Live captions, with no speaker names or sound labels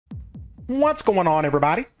What's going on,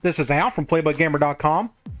 everybody? This is Al from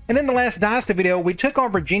PlaybookGamer.com, and in the last Dynasty video, we took on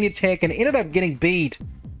Virginia Tech and ended up getting beat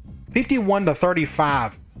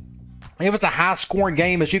 51-35. It was a high-scoring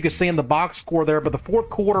game, as you can see in the box score there, but the fourth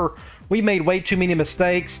quarter, we made way too many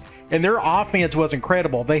mistakes, and their offense was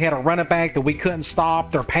incredible. They had a running back that we couldn't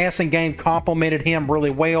stop. Their passing game complemented him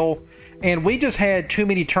really well, and we just had too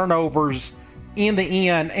many turnovers in the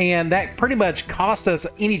end, and that pretty much cost us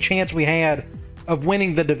any chance we had of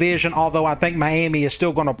winning the division, although I think Miami is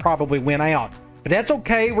still going to probably win out. But that's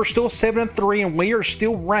okay. We're still 7-3, and we are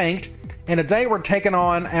still ranked. And today we're taking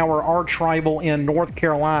on our arch rival in North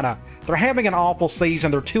Carolina. They're having an awful season.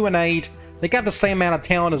 They're 2-8. They got the same amount of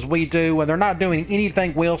talent as we do, and they're not doing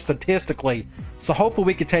anything well statistically. So hopefully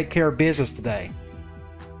we can take care of business today.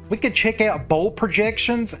 We could check out bowl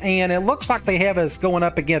projections, and it looks like they have us going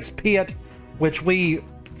up against Pitt, which we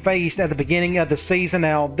faced at the beginning of the season.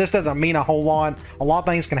 Now, this doesn't mean a whole lot. A lot of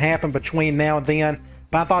things can happen between now and then,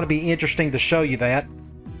 but I thought it'd be interesting to show you that.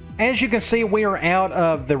 As you can see, we are out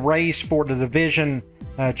of the race for the division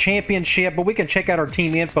championship, but we can check out our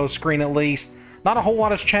team info screen at least. Not a whole lot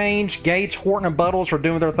has changed. Gates, Horton, and Buttles are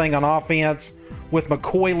doing their thing on offense, with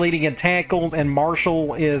McCoy leading in tackles, and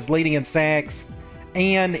Marshall is leading in sacks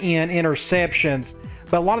and in interceptions.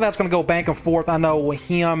 But a lot of that's going to go back and forth. I know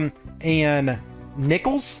him and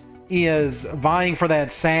Nichols is vying for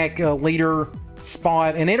that sack leader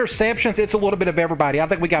spot. And interceptions, it's a little bit of everybody. I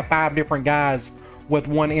think we got 5 different guys with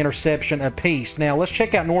 1 interception apiece. Now, let's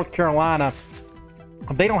check out North Carolina.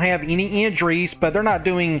 They don't have any injuries, but they're not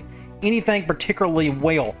doing anything particularly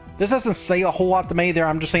well. This doesn't say a whole lot to me there.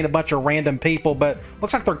 I'm just seeing a bunch of random people, but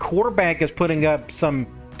looks like their quarterback is putting up some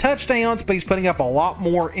touchdowns, but he's putting up a lot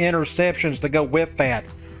more interceptions to go with that.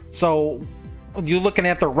 So you're looking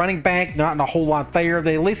at their running back, not a whole lot there.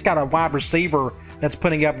 They at least got a wide receiver that's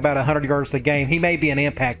putting up about 100 yards a game. He may be an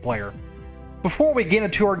impact player. Before we get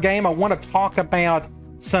into our game, I want to talk about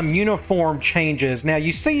some uniform changes. Now,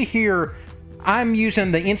 you see here, I'm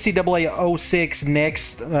using the NCAA 06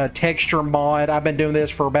 Next texture mod. I've been doing this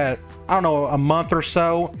for about, I don't know, a month or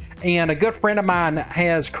so. And a good friend of mine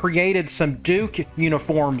has created some Duke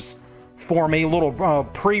uniforms for me, a little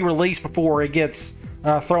pre-release before it gets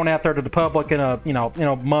thrown out there to the public in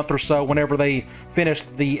a month or so, whenever they finish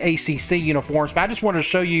the ACC uniforms. But I just wanted to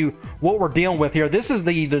show you what we're dealing with here. This is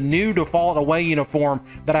the new default away uniform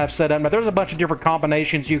that I've set up. Now, there's a bunch of different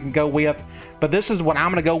combinations you can go with, but this is what I'm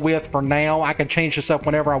going to go with for now. I can change this up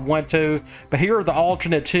whenever I want to. But here are the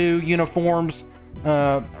alternate 2 uniforms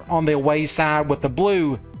on the away side with the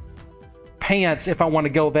blue pants if I want to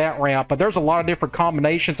go that route. But there's a lot of different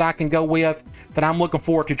combinations I can go with that I'm looking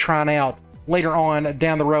forward to trying out later on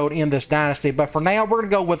down the road in this dynasty. But for now, we're going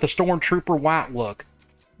to go with the Stormtrooper white look.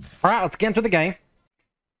 All right, let's get into the game.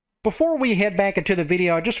 Before we head back into the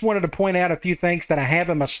video, I just wanted to point out a few things that I have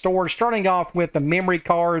in my storage, starting off with the memory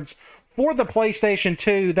cards for the PlayStation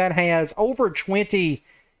 2 that has over 20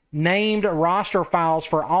 named roster files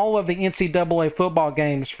for all of the NCAA football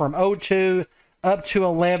games from 02 up to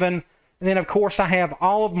 11. And then, of course, I have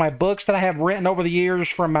all of my books that I have written over the years,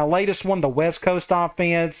 from my latest one, the West Coast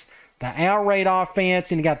Offense, the Air Raid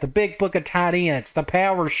Offense, and you got the Big Book of Tight Ends, the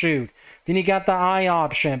Power Shoot. Then you got the I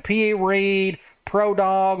Option, PA Read, Pro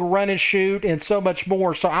Dog, Run and Shoot, and so much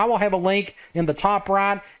more. So I will have a link in the top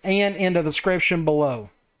right and in the description below.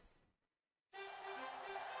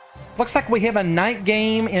 Looks like we have a night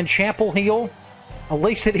game in Chapel Hill. At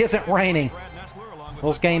least it isn't raining.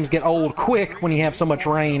 Those games get old quick when you have so much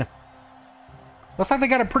rain. Looks like they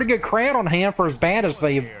got a pretty good crowd on hand for as bad as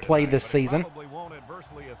they've played this season.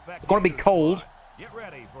 It's going to be cold. Get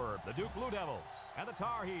ready for the Duke Blue Devils and the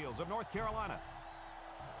Tar Heels of North Carolina.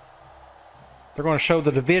 They're going to show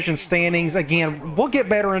the division standings again. We'll get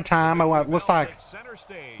better in time. It looks like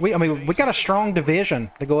we got a strong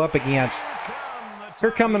division to go up against.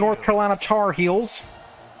 Here come the North Carolina Tar Heels.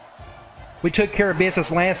 We took care of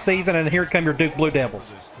business last season, and here come your Duke Blue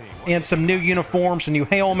Devils. And some new uniforms, a new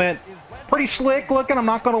helmet. Pretty slick looking, I'm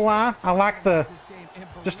not going to lie. I like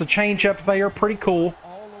just the change up there, pretty cool.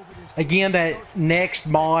 Again, that Next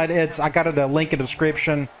mod, I got it a link in the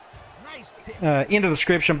description, in the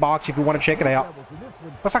description box if you want to check it out.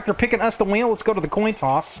 Looks like they're picking us to win. Let's go to the coin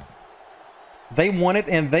toss. They want it,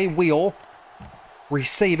 and they will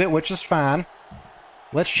receive it, which is fine.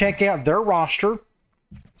 Let's check out their roster,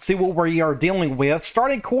 see what we are dealing with.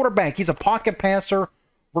 Starting quarterback, he's a pocket passer.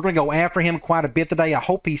 We're going to go after him quite a bit today. I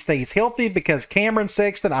hope he stays healthy, because Cameron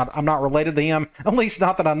Sexton, I'm not related to him, at least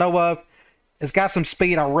not that I know of, has got some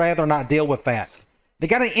speed. I'd rather not deal with that. They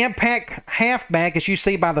got an impact halfback, as you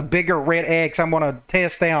see by the bigger red X. I'm going to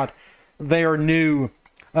test out their new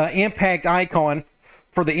impact icon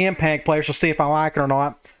for the impact players to see if I like it or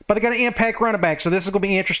not. But they got an impact running back, so this is going to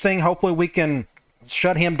be interesting. Hopefully we can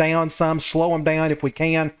shut him down some, slow him down if we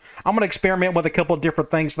can. I'm going to experiment with a couple of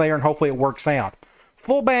different things there, and hopefully it works out.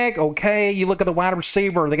 Fullback, okay. You look at the wide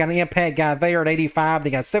receiver. They got an impact guy there at 85. They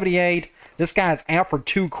got 78. This guy's out for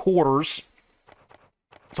 2 quarters.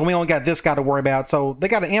 So we only got this guy to worry about. So they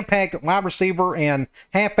got an impact wide receiver and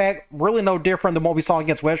halfback. Really no different than what we saw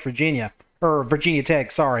against West Virginia. Or Virginia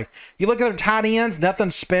Tech, sorry. You look at their tight ends. Nothing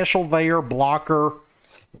special there. Blocker.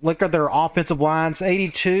 Look at their offensive lines.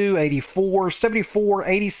 82, 84, 74,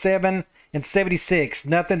 87, and 76.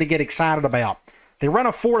 Nothing to get excited about. They run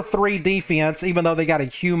a 4-3 defense, even though they got a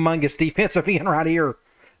humongous defensive end right here.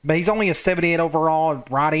 But he's only a 78 overall.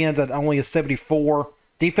 Right ends at only a 74.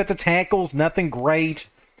 Defensive tackles, nothing great.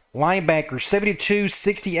 Linebackers, 72,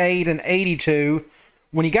 68, and 82.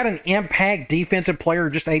 When you got an impact defensive player,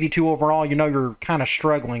 just 82 overall, you know you're kind of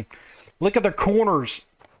struggling. Look at their corners.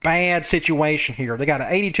 Bad situation here. They got an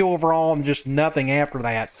 82 overall and just nothing after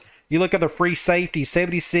that. You look at their free safety,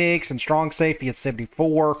 76, and strong safety at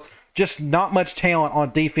 74. Just not much talent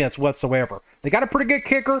on defense whatsoever. They got a pretty good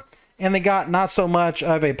kicker, and they got not so much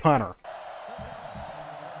of a punter.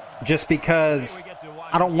 Just because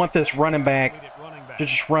I don't want this running back to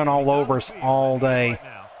just run all over us all day.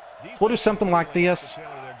 So we'll do something like this.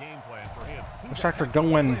 Looks like they're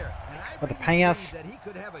going with the pass.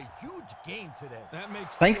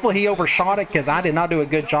 Thankfully, he overshot it because I did not do a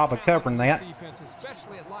good job of covering that.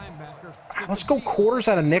 Let's go quarters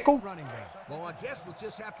out of nickel.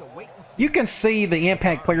 You can see the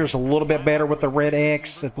impact players a little bit better with the red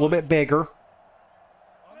X. It's a little bit bigger.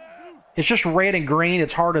 It's just red and green.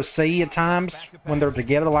 It's hard to see at times when they're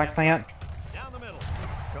together like that.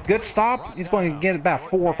 Good stop. He's going to get about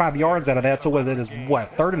 4 or 5 yards out of that. So it is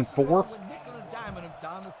what, 3rd and 4?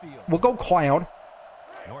 We'll go cloud.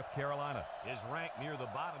 North Carolina is ranked near the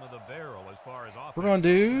bottom of the barrel as far as offense. We're going to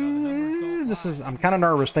do this. I'm kind of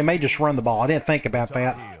nervous. They may just run the ball. I didn't think about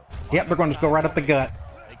that. Yep, they're going to just go right up the gut.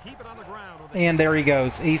 And there he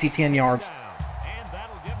goes. Easy 10 yards.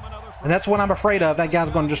 And that's what I'm afraid of. That guy's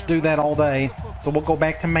going to just do that all day. So we'll go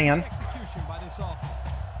back to man.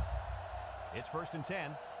 It's 1st and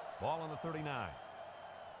 10. Ball on the 39.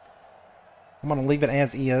 I'm going to leave it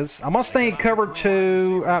as is. I'm going to stay in cover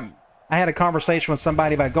 2. I had a conversation with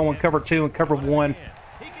somebody about going cover 2 and cover 1.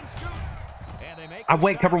 I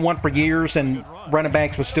went cover 1 for years, and running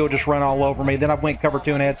backs would still just run all over me. Then I went cover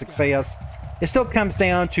 2 and had success. It still comes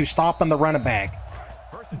down to stopping the running back.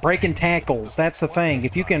 Breaking tackles. That's the thing.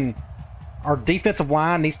 If you can... Our defensive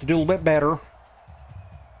line needs to do a little bit better.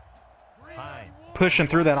 Pushing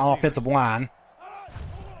through that offensive line.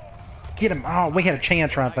 Get him. Oh, we had a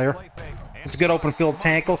chance right there. It's a good open field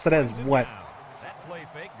tackle. So that is what?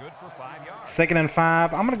 2nd and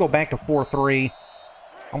 5. I'm going to go back to 4-3.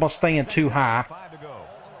 I'm going to stay in too high.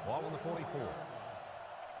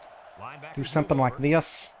 Do something like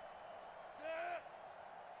this.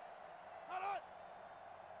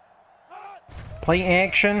 Play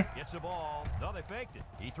action.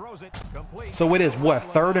 So it is what?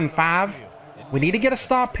 3rd and 5? We need to get a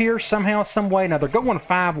stop here somehow, some way. Now they're going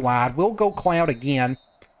 5 wide. We'll go cloud again.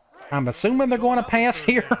 I'm assuming they're going to pass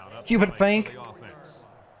here, you would think.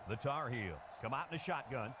 The Tar Heel come out in a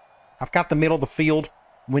shotgun. I've got the middle of the field.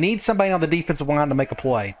 We need somebody on the defensive line to make a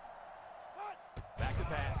play. Back to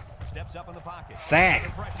pass. Steps up in the pocket.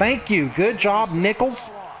 Sack. Thank you. Good job, Nichols,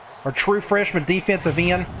 our true freshman defensive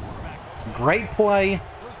end. Great play.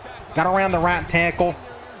 Got around the right tackle.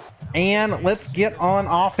 And let's get on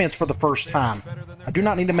offense for the first time. I do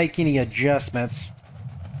not need to make any adjustments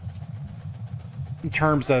in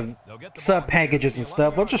terms of sub-packages and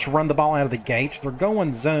stuff. We'll just run the ball out of the gate. They're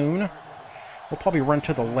going zone. We'll probably run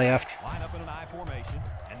to the left.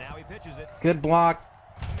 Good block.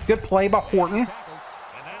 Good play by Horton.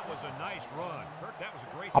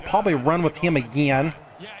 I'll probably run with him again.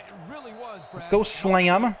 Let's go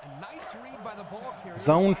slam.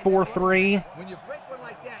 Zone 4-3.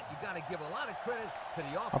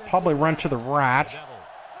 I'll probably run to the right.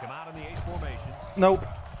 Nope.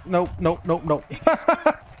 Nope, nope, nope, nope.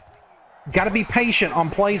 Got to be patient on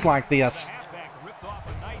plays like this.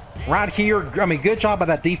 Right here, I mean, good job by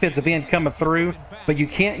that defensive end coming through, but you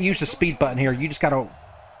can't use the speed button here. You just got to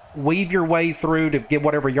weave your way through to get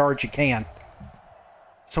whatever yards you can.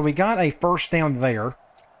 So we got a first down there.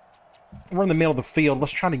 We're in the middle of the field.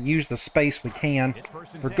 Let's try to use the space we can.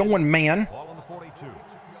 They're going man.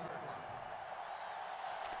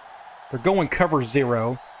 They're going cover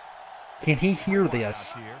 0. Can he hear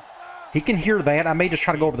this? He can hear that. I may just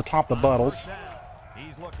try to go over the top of the Buttles.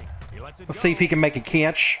 Let's see if he can make a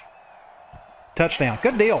catch. Touchdown.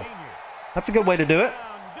 Good deal. That's a good way to do it.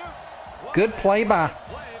 Good play by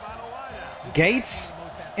Gates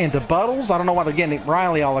into Buttles. I don't know why they're getting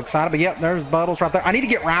Riley all excited, but yep, there's Buttles right there. I need to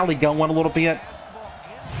get Riley going a little bit.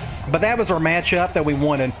 But that was our matchup that we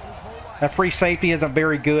wanted. That free safety isn't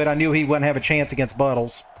very good. I knew he wouldn't have a chance against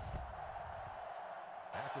Buttles.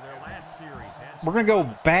 We're going to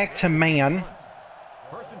go back to man.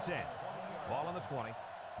 First and 10. Ball on the 20.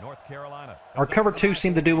 North Carolina. Our cover two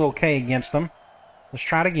seemed to do okay against them. Let's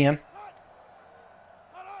try it again.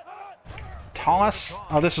 Toss.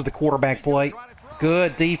 Oh, this is the quarterback play.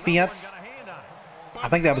 Good defense. I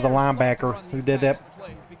think that was a linebacker who did that.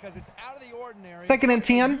 2nd and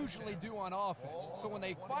 10.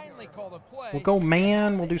 We'll go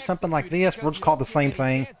man. We'll do something like this. We'll just call it the same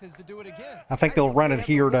thing. I think they'll run it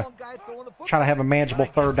here to try to have a manageable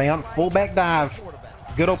 3rd down. Fullback dive.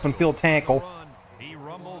 Good open field tackle.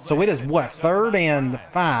 So it is what? 3rd and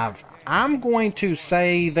 5. I'm going to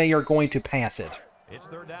say they are going to pass it. It's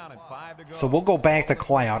 3rd down and 5 to go. So we'll go back to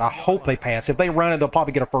Cloud. I hope they pass. If they run it, they'll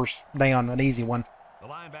probably get a 1st down, an easy one. The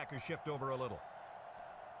linebackers shift over a little.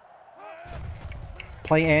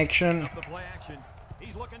 Play action. The play action.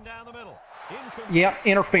 He's looking down the middle. Yep,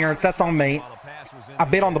 interference. That's on me. I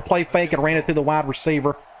bit on the play fake and ran it through the wide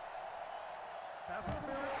receiver.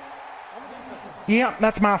 Yep,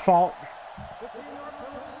 that's my fault.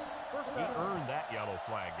 He earned that yellow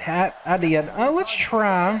flag. I did. Let's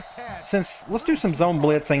try. Let's do some zone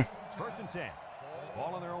blitzing. 1st and 10.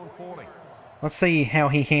 Ball on their own 40. Let's see how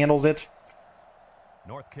he handles it.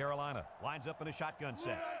 North Carolina lines up in a shotgun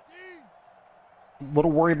set.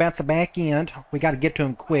 Little worry about the back end. We got to get to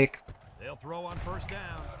him quick. They'll throw on 1st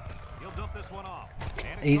down. He'll dump this one off.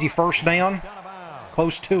 Easy 1st down.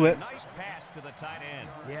 Close to it. Nice pass to the tight end.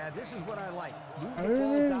 Yeah, this is what I like. Move the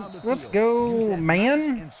ball down the Let's field. go Use that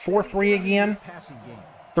man. fast and 4-3 again. passing game.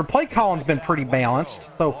 Their play calling's been pretty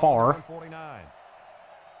balanced so far. 49.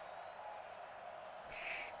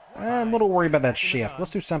 I'm a little worried about that shift.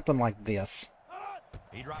 Let's do something like this.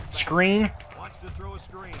 He drops back. Screen. Wants to throw a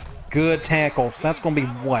screen. Good tackle. So that's going to be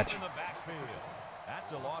what? In the backfield.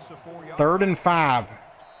 That's a loss of 4 yards. 3rd and 5.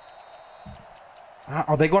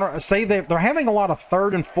 Are they going to say they're having a lot of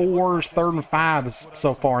 3rd and 4s, 3rd and 5s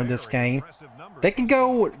so far in this game? They can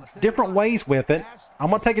go different ways with it. I'm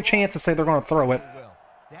going to take a chance and say they're going to throw it.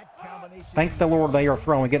 Thank the Lord they are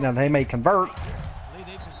throwing it. Now they may convert,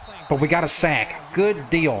 but we got a sack. Good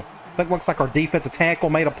deal. That looks like our defensive tackle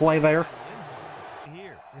made a play there.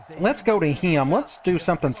 Let's go to him. Let's do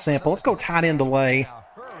something simple. Let's go tight end delay.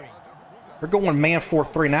 They're going man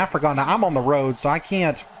 4-3. Now I forgot. Now I'm on the road, so I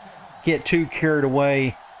can't get too carried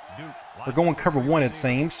away. They're going cover 1, it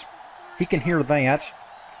seems. He can hear that.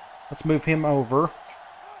 Let's move him over.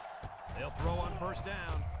 They'll throw on 1st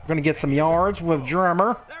down. We're going to get some yards with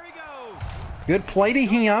Drummer. There he goes. Good play to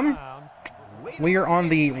him. We are on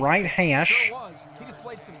the right hash. He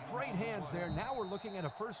displayed some great hands there. Now we're looking at a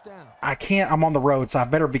 1st down. I can't. I'm on the road, so I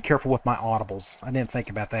better be careful with my audibles. I didn't think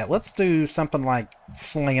about that. Let's do something like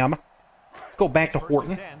slam. Let's go back to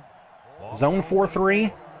Horton. Zone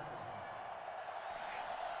 4-3.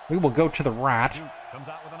 We will go to the right. Comes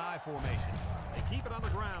out with an I formation. They keep it on the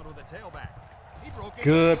ground with a tailback. He broke his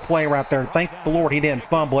Good play right there. Thank the Lord he didn't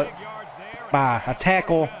fumble it by a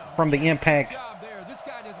tackle from the impact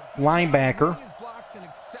linebacker.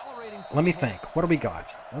 Let me think. What do we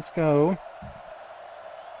got? Let's go.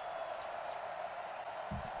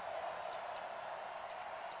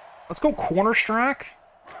 Let's go corner strike.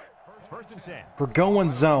 1st and 10. We're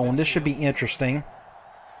going zone. This should be interesting.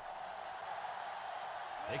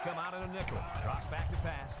 They come out in a nickel. Drops back to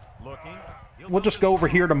pass. Looking. We'll just go over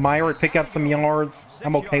here to Myrick, pick up some yards.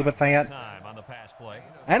 I'm okay with that. Time on the pass play.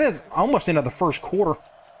 That is almost into the 1st quarter.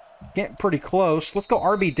 Getting pretty close. Let's go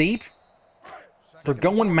RB deep. They're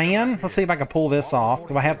going man. Let's see if I can pull this off.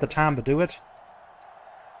 Do I have the time to do it?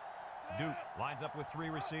 Duke lines up with 3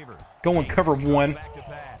 receivers. Going cover 1. Back to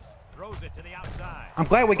pass. Throws it to the outside. I'm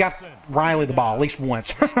glad we got Riley the ball at least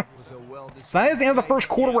once. So that is the end of the 1st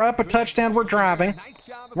quarter. We're up a touchdown. We're driving.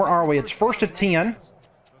 Where are we? It's 1st and 10.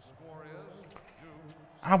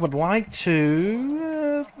 I would like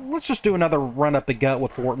to... let's just do another run up the gut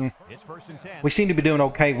with Horton. It's 1st and 10. We seem to be doing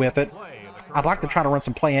okay with it. I'd like to try to run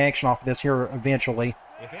some play action off of this here eventually.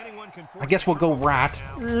 If anyone can I guess we'll go right.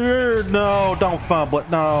 No, don't fumble it.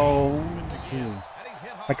 No.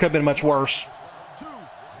 That could have been much worse.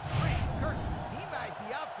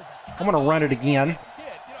 I'm going to run it again.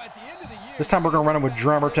 This time we're going to run it with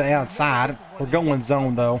Drummer to the outside. We're going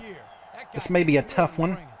zone, though. This may be a tough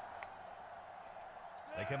one.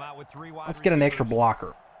 They come out with 3 Let's get an extra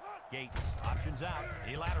blocker. Gates options out.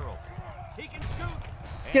 He lateral. He can scoot.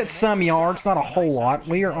 Get some yards, not a whole lot.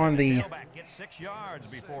 We are on the Get 6 yards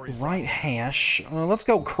before he's right hash. Let's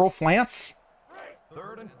go curl flats.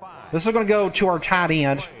 3rd and 5. This is going to go to our tight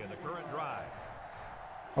end. Play in the current drive.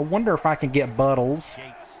 I wonder if I can get Buttles.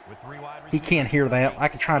 Gates with 3 wide He can't hear that. I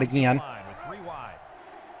can try it again. line with 3 wide.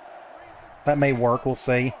 That may work. We'll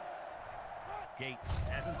see. Gates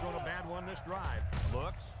hasn't thrown a bad one this drive.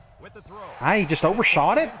 Looks with the throw. He just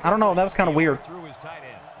overshot it? I don't know. That was kind of weird. Through his tight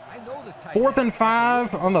end. I know the tight 4th end and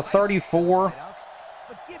 5 on the 34.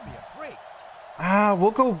 But give me a break.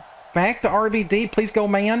 We'll go back to RBD. Please go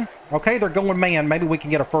man. Okay, they're going man. Maybe we can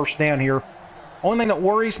get a first down here. Only thing that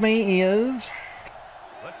worries me is,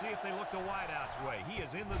 Let's see if they look the wideout's way. He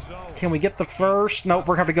is in the zone. can we get the first? Nope,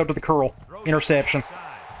 we're going to have to go to the curl. Throws Interception. outside.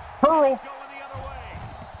 Curl. Going the other way.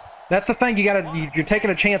 That's the thing. You're taking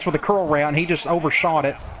a chance with the curl route, and he just overshot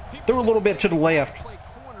it. Threw a little bit to the left.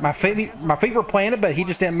 My feet were planted, but he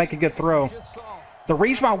just didn't make a good throw. The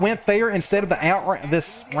reason I went there instead of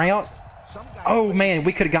this route, oh man,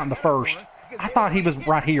 we could have gotten the first. I thought he was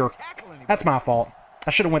right here. That's my fault. I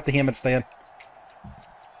should have went to him instead.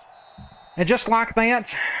 And just like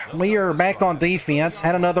that, we are back on defense.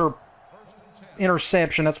 Had another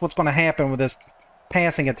interception. That's what's going to happen with this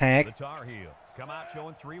passing attack. The Tar Heel come out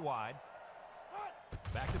showing 3 wide.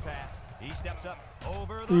 Back to pass. He steps up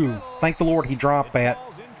over the middle. Thank the Lord he dropped that.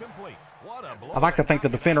 Ball's incomplete. What a blow I'd like to think the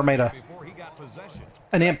defender made before he got possession.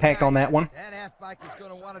 an impact on that one. That halfback is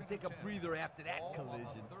going to want to take a breather after that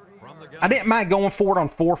collision. From the gun. I didn't mind going for it on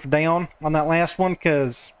 4th down on that last one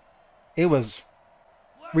because we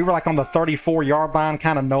were like on the 34-yard line,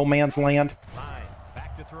 kind of no man's land. Line.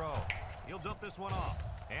 Back to throw. He'll dump this one off.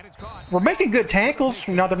 And it's caught. We're making good tackles.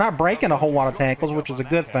 You know, they're not breaking a whole lot of tackles, which is a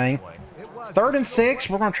good thing. 3rd and 6.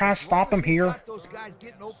 We're going to try to stop him here.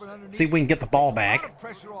 See if we can get the ball back.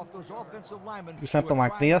 Do something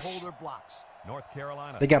like this. North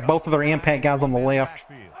Carolina. They got both of their impact guys on the left.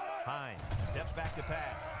 Hines steps back to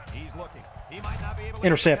pass. He's looking. He might not be able to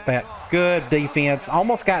Intercept that. Good defense.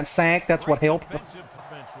 Almost got sacked. That's what helped.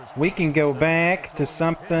 We can go back to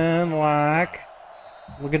something like,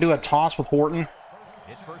 we're going to do a toss with Horton.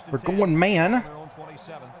 We're going man.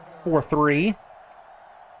 4-3.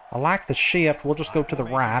 I like the shift. We'll just go to the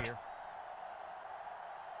right.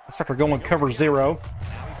 Looks like we're going cover 0.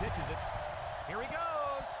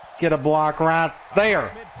 Get a block right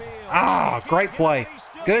there. Ah, great play.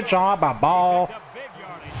 Good job by Ball.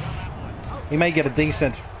 He may get a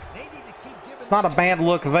decent. It's not a bad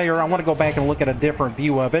look there. I want to go back and look at a different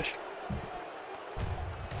view of it.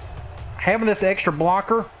 Having this extra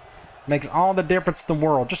blocker makes all the difference in the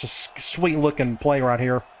world. Just a sweet looking play right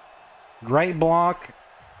here. Great block.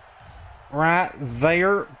 Right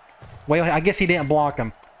there. Well, I guess he didn't block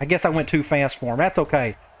him. I guess I went too fast for him. That's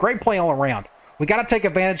okay. Great play all around. We got to take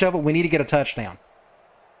advantage of it. We need to get a touchdown.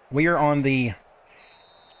 We are on the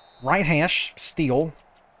right hash, steal.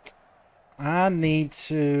 I need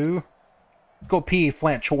to... Let's go PA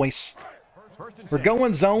flat choice. We're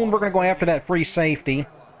going zone. We're going to go after that free safety.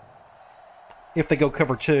 If they go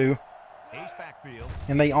cover 2.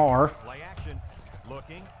 And they are. Play action.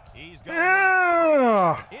 Looking. He's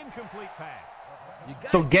Ah! incomplete pass.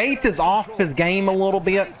 So Gates is off his game a little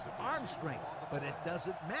bit. Arm strength, but it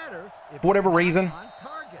doesn't matter if For whatever it's not reason. on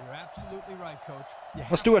target. You're absolutely right, coach.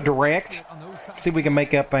 Let's do a direct. See if we can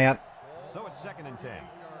make up that. So it's 2nd and 10.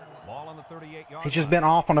 Ball on the 38-yard He's just been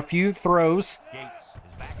off on a few throws. Gates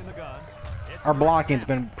is back in the gun. Our blocking's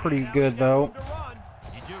been pretty good, though.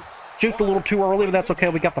 He jukes. Juked a little too early, but that's okay.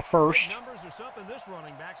 We got the first. Numbers are something this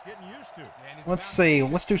running back's getting used to. Let's see.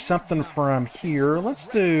 Let's do something from here. Let's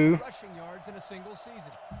do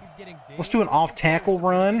an off-tackle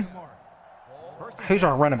run. Who's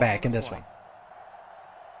our running back in this one?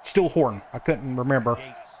 Still Horton. I couldn't remember.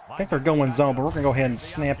 I think they're going zone, but we're going to go ahead and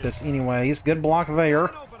snap this anyways. Good block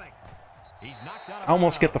there.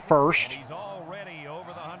 Almost get the first.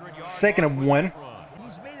 2nd and 1.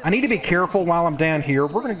 I need to be careful while I'm down here.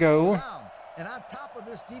 We're going to go...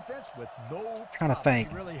 Trying to think.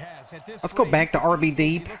 Let's go back to RB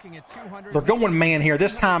deep. They're going man here.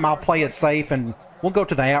 This time I'll play it safe and we'll go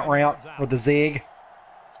to the out route or the zig.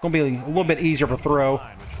 It's going to be a little bit easier to throw.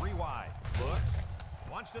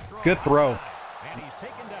 Good throw.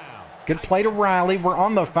 Good play to Riley. We're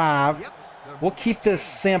on the 5. We'll keep this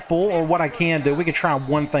simple, or what I can do. We can try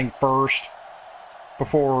one thing first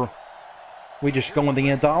before we just go in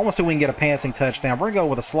the end zone. I want to see if we can get a passing touchdown. We're going to go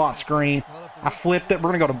with a slot screen. I flipped it.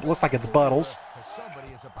 We're going to go to, looks like it's Buttles.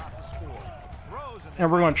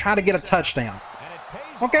 And we're going to try to get a touchdown.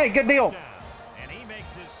 Okay, good deal.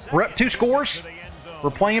 We're up 2 scores.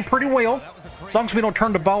 We're playing pretty well. As long as we don't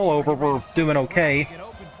turn the ball over, we're doing okay.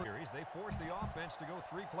 They forced the offense to go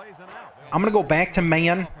 3 I'm going to go back to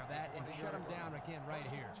man.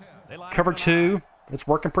 Cover 2. It's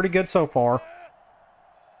working pretty good so far.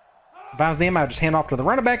 If I was them, I'd just hand off to the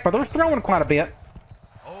running back, but they're throwing quite a bit.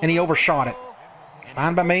 And he overshot it.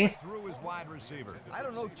 Fine by me.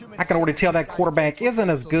 I can already tell that quarterback isn't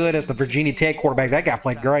as good as the Virginia Tech quarterback. That guy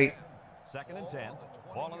played great. 2nd and 10.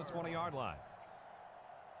 Ball on the 20-yard line.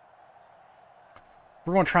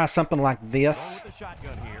 We're going to try something like this. With the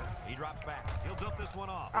shotgun here. He drops back. He'll dump this one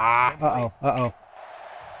off. Ah, uh-oh, uh-oh.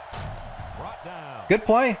 Brought down. Good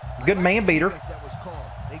play. Good man beater.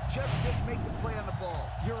 They just didn't make the play on the ball.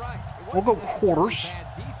 You're right. We'll go quarters.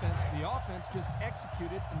 Bad defense. The offense just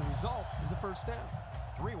executed, and the result is a first down.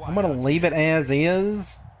 I'm going to leave it as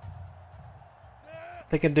is.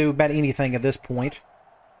 They can do about anything at this point.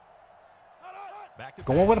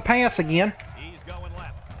 Going with a pass again. He's going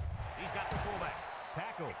left. He's got the fullback.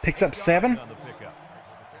 Tackle. Picks up 7.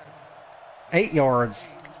 8 yards.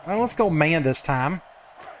 Well, let's go man this time.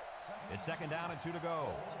 It's 2nd down and 2 to go.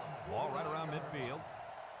 Ball right around midfield.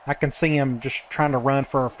 I can see him just trying to run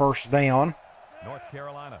for a first down. North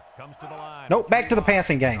Carolina comes to the line. Nope, back to the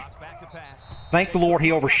passing game. Thank the Lord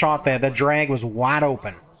he overshot that. That drag was wide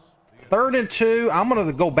open. 3rd and 2. I'm going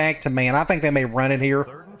to go back to man. I think they may run it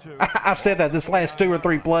here. I've said that this last 2 or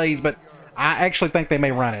 3 plays, but I actually think they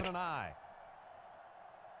may run it.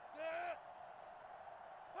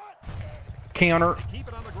 Counter.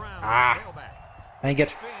 Ah, dang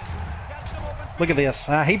it. Look at this.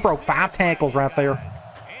 He broke 5 tackles right there.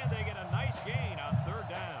 And they get a nice gain on 3rd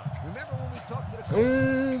down. Remember when we talked to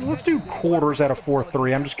the Let's do quarters out of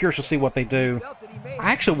 4-3. I'm just curious to see what they do.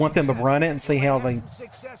 I actually want them to run it and see how they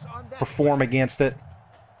perform against it.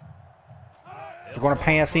 They're going to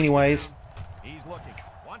pass anyways. He's looking.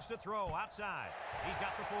 Wants to throw outside. He's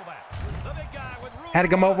got the fullback. The big guy with room. Had to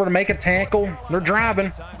come over to make a tackle. They're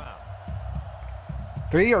driving.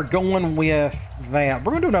 They are going with that.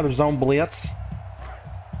 We're going to do another zone blitz.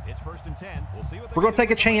 It's 1st and 10. We'll see what We're going to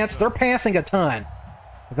take a chance. They're passing a ton.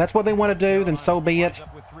 If that's what they want to do, then so be it.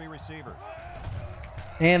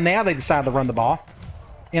 And now they decide to run the ball.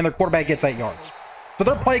 And their quarterback gets 8 yards. So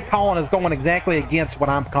their play calling is going exactly against what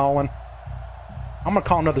I'm calling. I'm going to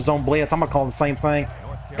call another zone blitz. I'm going to call the same thing.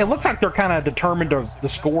 It looks like they're kind of determined to the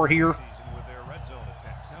score here. No,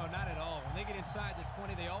 not at all. When they get inside the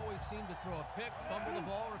 20, they always seem to throw a pick, fumble the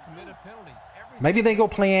ball, or commit a penalty. Maybe they go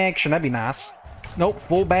play action. That'd be nice. Nope,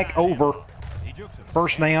 fullback over.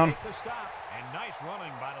 1st down.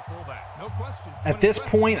 No question. At this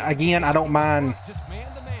point, again, I don't mind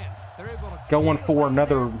going for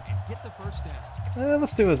another.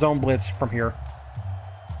 Let's do a zone blitz from here.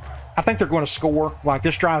 I think they're going to score. Like,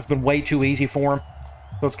 this drive's been way too easy for them.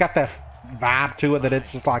 So it's got that vibe to it that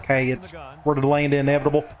it's just like, hey, we're delaying the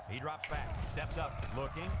inevitable.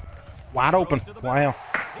 Wide open. Wow.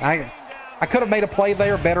 I could have made a play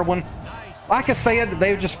there, better one. Like I said,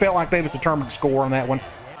 they just felt like they was determined to score on that one.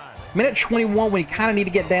 Minute 21, we kind of need to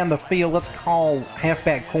get down the field. Let's call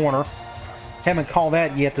halfback corner. Haven't called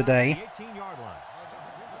that yet today.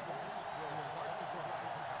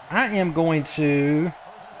 I am going to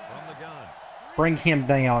bring him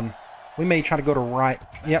down. We may try to go to right.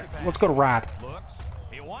 Yep, let's go to right.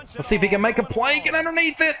 Let's see if he can make a play. Get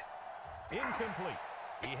underneath it.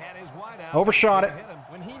 Overshot it.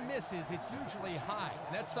 When he misses, it's usually high.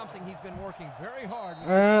 And that's something he's been working very hard.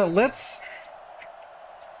 Let's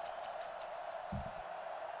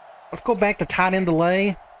go back to tight end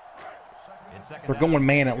delay. They're going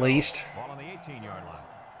man at least.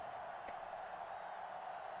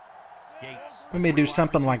 We may do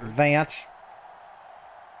something like that.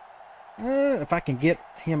 If I can get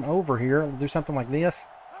him over here, we'll do something like this.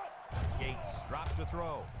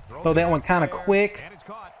 Throw that one kind of quick.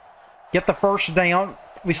 Get the 1st down.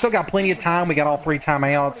 We still got plenty of time. We got all 3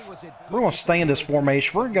 timeouts. We're going to stay in this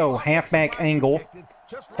formation. We're going to go halfback angle.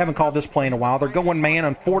 Haven't called this play in a while. They're going man.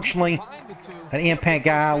 Unfortunately, an impact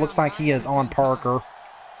guy looks like he is on Parker.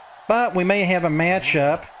 But we may have a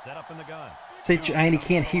matchup. And he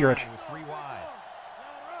can't hear it.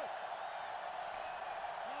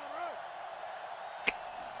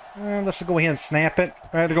 Let's go ahead and snap it.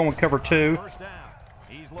 They're going cover 2.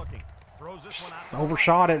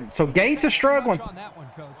 Overshot it. So Gates is struggling.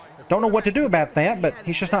 Don't know what to do about that, but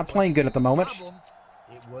he's just not playing good at the moment.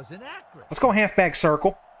 Let's go halfback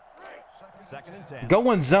circle.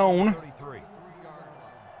 Going zone.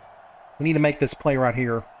 We need to make this play right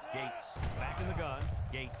here.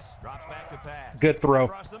 Good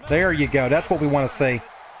throw. There you go. That's what we want to see.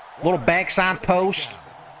 Little backside post.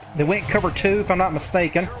 They went cover 2, if I'm not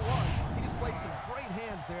mistaken.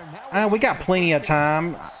 We got plenty of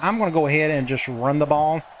time. I'm going to go ahead and just run the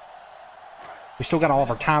ball. We still got all of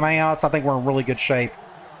our timeouts. I think we're in really good shape.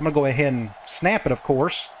 I'm going to go ahead and snap it, of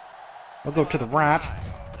course. We'll go to the right.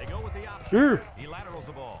 Sure.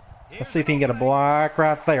 Let's see if he can get a block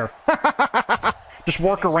right there. Just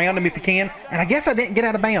work around him if you can. And I guess I didn't get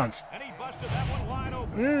out of bounds.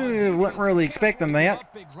 Ooh, wasn't really expecting that.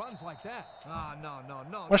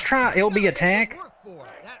 Let's try LB attack.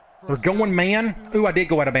 They're going man. Ooh, I did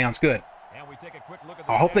go out of bounds. Good.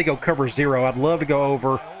 I hope they go cover 0. I'd love to go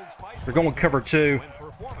over. They're going cover 2.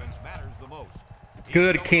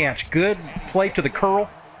 Good catch. Good play to the curl.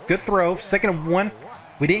 Good throw. 2nd and 1.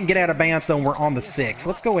 We didn't get out of bounds, though, and we're on the 6.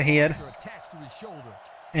 Let's go ahead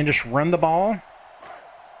and just run the ball.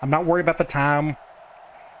 I'm not worried about the time.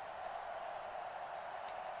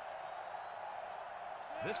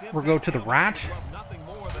 We'll go to the right.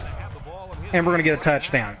 And we're going to get a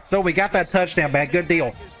touchdown. So we got that touchdown back. Good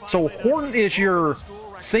deal. So Horton is your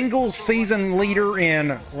single season leader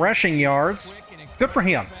in rushing yards. Good for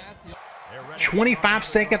him. 25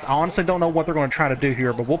 seconds. I honestly don't know what they're going to try to do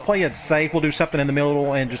here, but we'll play it safe. We'll do something in the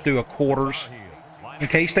middle and just do a quarters in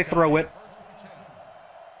case they throw it.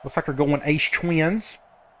 Looks like they're going ace twins.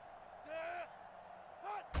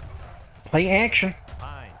 Play action.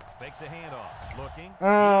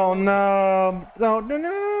 Oh, no.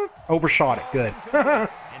 No. Overshot it. Good.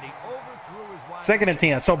 2nd and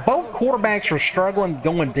 10. So both quarterbacks are struggling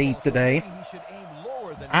going deep today.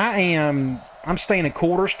 I'm staying in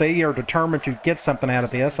quarters. They are determined to get something out of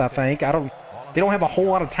this, I think. They don't have a whole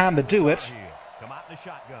lot of time to do it.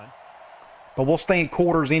 But we'll stay in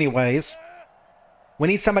quarters anyways. We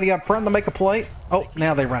need somebody up front to make a play. Oh,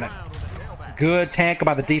 now they run it. Good tackle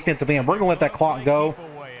by the defensive end. We're going to let that clock go.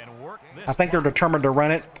 I think they're determined to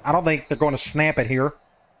run it. I don't think they're going to snap it here.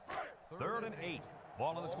 3rd and 8.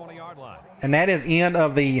 Ball on the 20-yard line. And that is end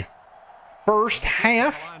of the first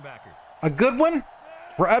half. A good one.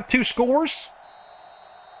 We're up 2 scores.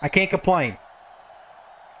 I can't complain.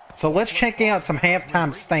 So let's check out some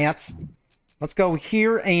halftime stats. Let's go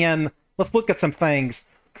here and let's look at some things.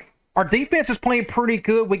 Our defense is playing pretty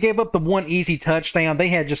good. We gave up the one easy touchdown. They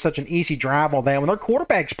had just such an easy drive on that one. Their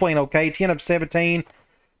quarterback's playing okay, 10 of 17.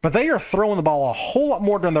 But they are throwing the ball a whole lot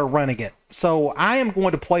more than they're running it. So I am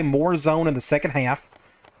going to play more zone in the second half.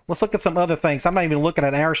 Let's look at some other things. I'm not even looking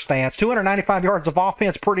at our stats. 295 yards of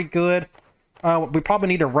offense, pretty good. We probably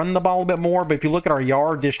need to run the ball a bit more, but if you look at our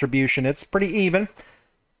yard distribution, it's pretty even.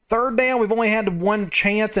 3rd down, we've only had one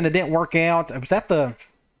chance, and it didn't work out. Was that the...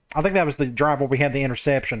 I think that was the drive where we had the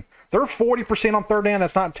interception. They're 40% on 3rd down.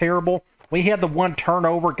 That's not terrible. We had the one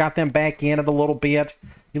turnover, got them back in it a little bit.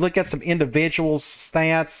 You look at some individual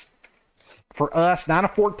stats. For us, 9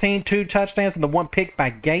 of 14, 2 touchdowns, and the 1 pick by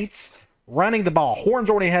Gates. Running the ball. Horns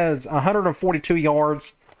already has 142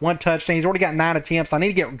 yards, 1 touchdown. He's already got 9 attempts. I need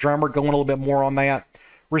to get Drummer going a little bit more on that.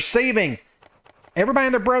 Receiving. Everybody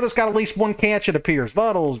and their brother's got at least 1 catch, it appears.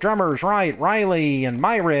 Buttles, Drummers, Wright, Riley, and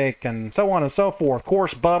Myrick, and so on and so forth. Of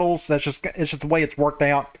course, Buttles, it's just the way it's worked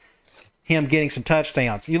out. Him getting some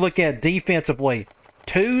touchdowns. You look at defensively.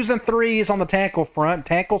 2s and 3s on the tackle front.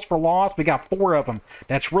 Tackles for loss, we got 4 of them.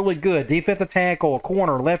 That's really good. Defensive tackle, a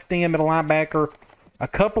corner, left end, middle linebacker, a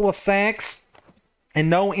couple of sacks, and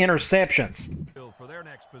no interceptions.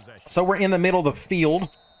 So we're in the middle of the field.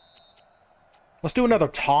 Let's do another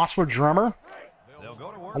toss with Drummer.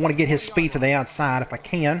 I want to get his speed to the outside if I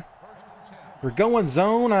can. We're going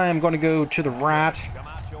zone. I am going to go to the right.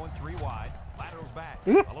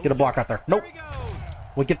 Ooh, get a block out there. Nope.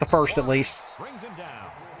 We'll get the first at least.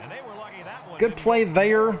 Good play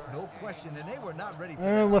there.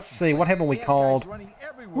 Let's see. What haven't we called?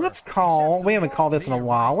 We haven't called this in a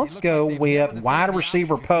while. Let's go with wide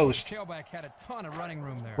receiver post. We're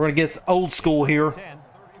going to get old school here.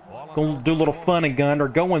 Going to do a little fun and gun. Or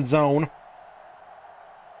going zone.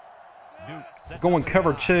 Going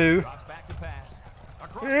cover 2.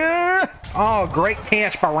 Oh, great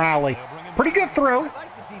catch by Riley. Pretty good throw.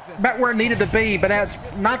 About where it needed to be, but that's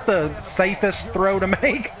not the safest throw to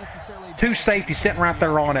make. 2 safeties sitting right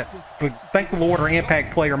there on it. But thank the Lord our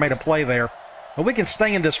impact player made a play there. But we can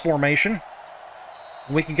stay in this formation.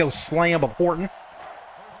 We can go slam with Horton.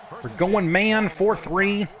 We're going man,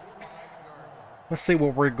 4-3. Let's see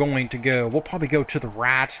where we're going to go. We'll probably go to the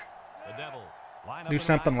right. Do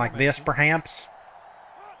something like this, perhaps.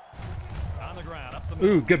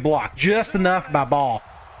 Ooh, good block. Just enough by Ball.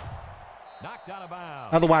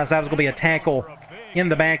 Otherwise, that was going to be a tackle in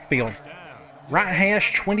the backfield. Right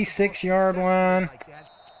hash, 26-yard line.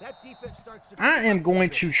 I am going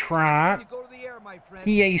to try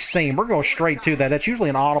EA seam. We're going straight to that. That's usually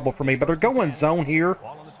an audible for me, but they're going zone here.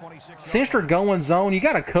 Since they're going zone, you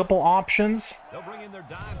got a couple options.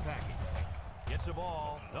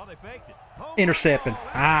 Intercepted.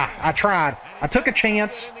 I tried. I took a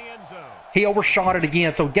chance. In the end zone. He overshot it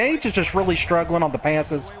again. So Gage is just really struggling on the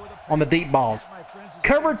passes, on the deep balls.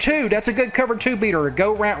 Cover 2. That's a good cover 2 beater.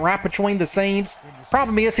 Go right between the seams.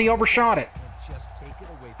 Problem is he overshot it.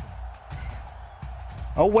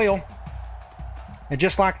 Oh, well. And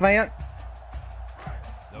just like that,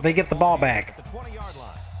 they get the ball back. At the 20-yard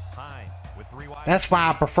line. Hine with 3 wide. That's why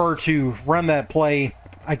I prefer to run that play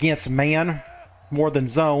against man more than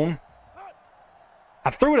zone. I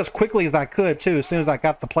threw it as quickly as I could, too, as soon as I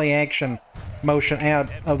got the play action motion out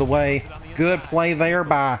of the way. Good play there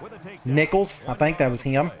by Nichols. I think that was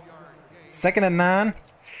him. 2nd and 9.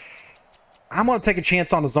 I'm going to take a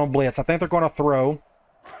chance on the zone blitz. I think they're going to throw.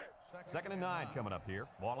 2nd and 9 coming up here.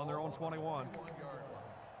 Ball on their own 21.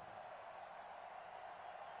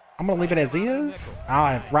 I'm going to leave it as is.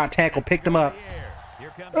 Right tackle picked him up.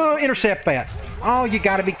 Here comes Oh, intercept that. Oh, you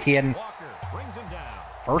got to be kidding. Walker brings him down.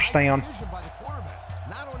 First down.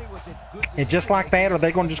 Not only was it good And just like that, are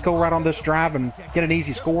they going to just go right on this drive and get an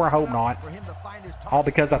easy score? I hope not. for him to find his All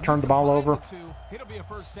because I turned the ball over. It'll be a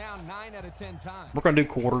first down 9 out of 10 times. We're going to do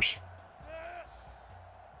quarters.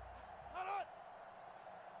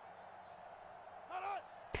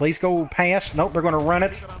 Please go pass. Nope, they're going to run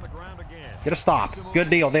it. On the ground again. Get a stop. Good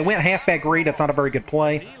deal. They went halfback read. That's not a very good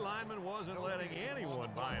play. D lineman wasn't letting anyone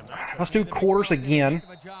by him. That Let's do quarters again.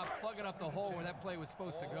 A job plugging up the hole where that play was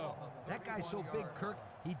supposed to go. That guy's so big, Kirk,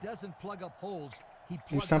 he doesn't plug up holes. He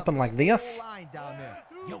plugs something up like the this. whole line down there.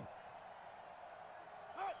 Yo.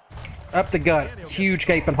 Up the gut. Huge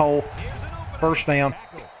gaping hole. First down.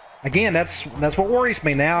 Again, that's what worries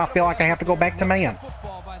me now. I feel like I have to go back to man.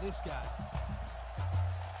 Football by this guy.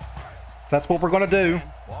 So that's what we're going to do.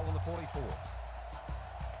 ball on the 44.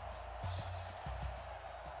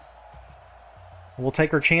 We'll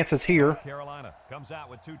take our chances here. Carolina comes out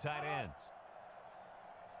with 2 tight ends.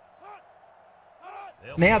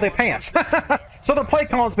 Now they pass. So their play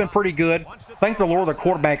calling's been pretty good. Thank the Lord the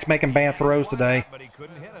quarterback's making bad throws today. But he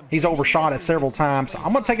couldn't hit him. He's overshot it several times.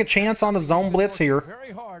 I'm going to take a chance on the zone blitz here.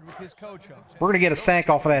 Very hard with his coach. We're going to get a sack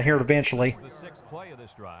off of that here eventually. The 6th play of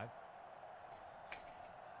this drive.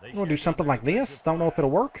 I'm going to do something like this. Don't know if it'll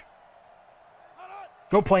work.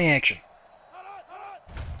 Go play action.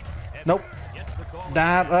 Nope.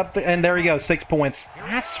 Dive up, and there you go. 6 points.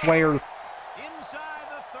 I swear. Inside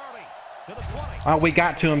the 30 to the 20. We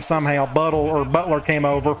got to him somehow. Butler came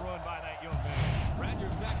over. Run by that young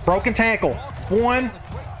man. Broken tackle. 1,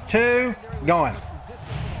 2, gone.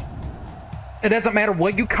 It doesn't matter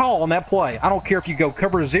what you call on that play. I don't care if you go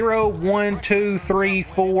cover 0, 1, 2, 3,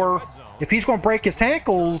 4. If he's going to break his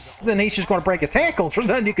tackles, then he's just going to break his tackles. There's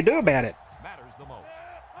nothing you can do about it. Matters the most.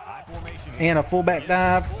 High formation. And a fullback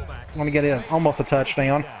dive. I'm going to get in almost a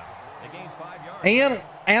touchdown. They gained 5 yards. And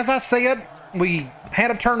as I said, we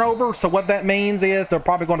had a turnover, so what that means is they're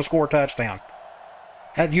probably going to score a touchdown.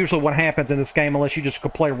 That's usually what happens in this game unless you just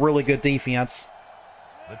could play really good defense.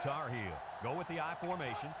 The Tar Heel go with the I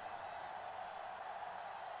formation.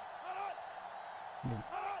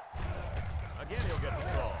 Again, he'll get the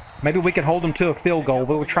call. Maybe we can hold them to a field goal,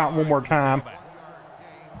 but we'll try it one more time.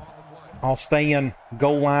 I'll stay in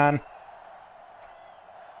goal line.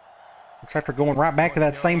 Looks like they're going right back to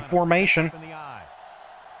that same formation. In the eye.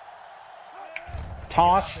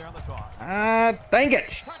 Toss. Dang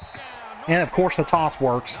it. And, of course, the toss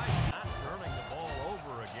works. Not turning the ball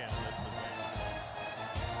over again in this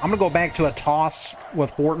possession. I'm going to go back to a toss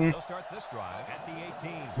with Horton. They'll start this drive at the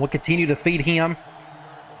 18. We'll continue to feed him.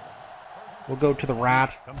 We'll go to the right.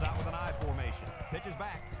 Comes out with an I formation. Pitches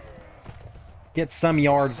back. Get some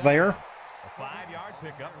yards there. A 5-yard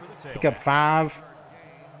pickup for the tail. Pick up 5.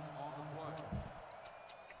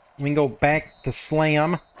 We can go back to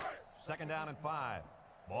slam. 2nd down and 5.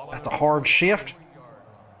 Ball That's a hard shift.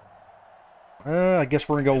 I guess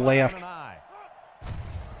we're going to go left.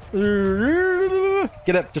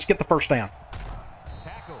 Get up. Just get the first down.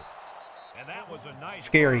 Tackle. And that was a nice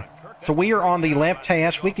Scary. So we are on the left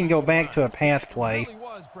hash. We can go back to a pass play.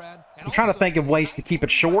 I'm trying to think of ways to keep it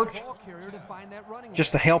short,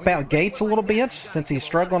 just to help out Gates a little bit since he's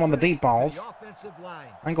struggling on the deep balls. I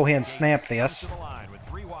can go ahead and snap this.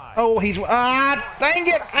 Oh, he's... dang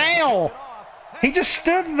it! Ow! He just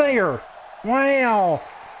stood there. Wow.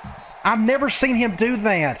 I've never seen him do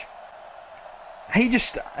that. He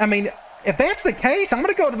just... I mean, if that's the case, I'm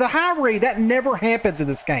going to go to the high read. That never happens in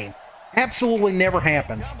this game. Absolutely never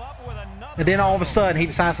happens. And then all of a sudden, he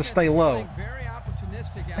decides to stay low.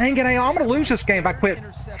 Dang it, I'm going to lose this game if I quit.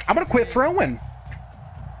 I'm going to quit throwing.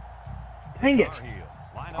 Dang it.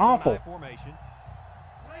 It's awful.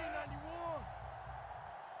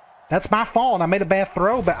 That's my fault. I made a bad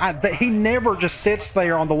throw, but he never just sits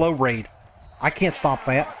there on the low read. I can't stop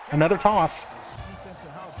that. Another toss.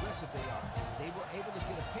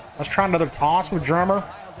 Let's try another toss with Drummer.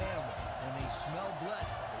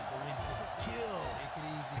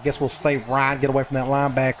 I guess we'll stay right, get away from that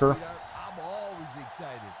linebacker.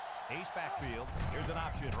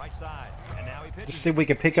 Let's see if we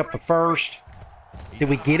can pick up the first. Did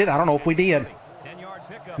we get it? I don't know if we did.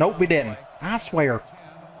 Nope, we didn't. I swear.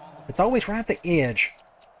 It's always right at the edge.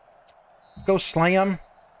 Go slam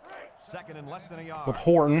with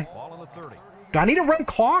Horton. Do I need to run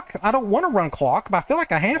clock? I don't want to run clock, but I feel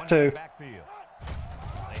like I have to.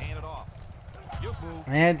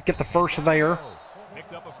 And get the first there.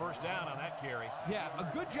 Picked up a first down on that carry. Yeah, a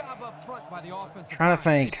good job up front by the offense. Trying to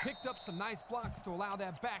think. Picked up some nice blocks to allow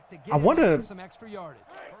that back to get I want to. some extra yardage.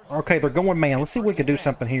 Okay, they're going man. Let's see if we can do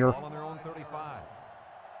something here.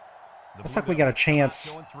 Looks like we got a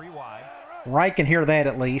chance. Wright can hear that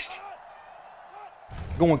at least.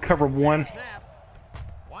 Going cover one.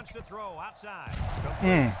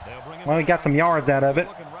 Well, we got some yards out of it.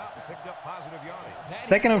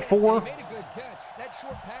 2nd and 4.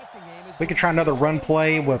 We can try another run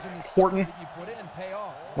play with Horton.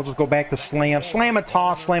 We'll just go back to slam. Slam and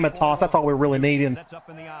toss, slam and toss. That's all we're really needing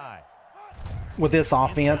with this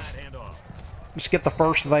offense. Just get the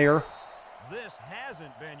first there.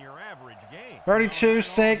 32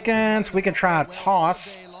 seconds. We can try a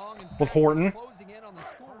toss with Horton.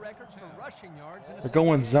 They're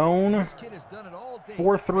going zone.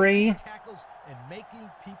 4-3.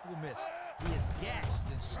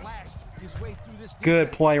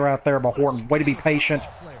 Good play right there by Horton. Way to be patient.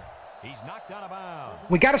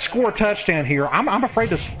 We got to score a touchdown here. I'm afraid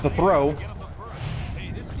to throw.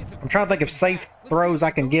 I'm trying to think of safe throws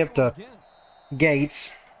I can give to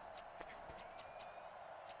Gates.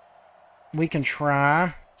 We can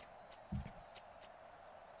try.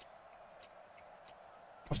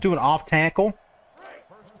 Let's do an off tackle.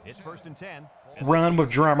 It's 1st and 10. Run with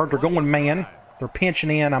Drummer. They're going man. They're pinching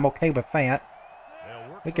in. I'm okay with that.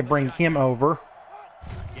 We can bring him over.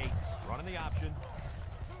 Gates running the option.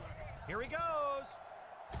 Here he goes.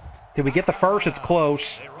 Did we get the first? It's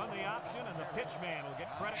close. They run the option and the pitch man will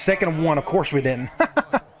get credit. 2nd and 1. Of course we didn't.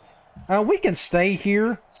 We can stay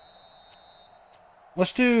here.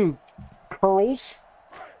 Let's do curls.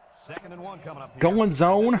 2nd and 1 coming up here. Going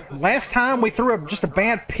zone. Last time we threw just a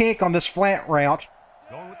bad pick on this flat route.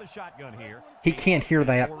 Going with the shotgun here. He can't hear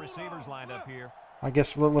that. 4 receivers lined up here. I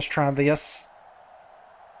guess let's try this.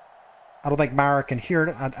 I don't think Myra can hear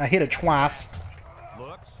it. I hit it twice.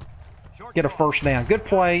 Get a first down. Good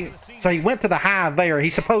play. So he went to the high there.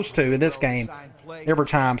 He's supposed to in this game every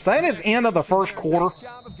time. So that is end of the first quarter.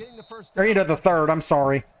 Or end of the third. I'm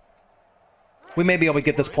sorry. We may be able to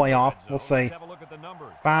get this play off. We'll see.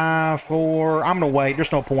 5-4. I'm going to wait.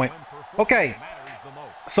 There's no point. Okay.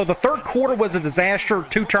 So the third quarter was a disaster.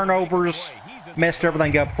 2 turnovers. Messed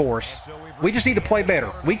everything up for us. We just need to play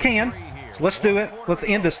better. We can. So let's do it. Let's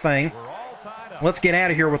end this thing. Let's get out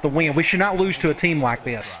of here with the win. We should not lose to a team like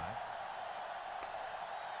this.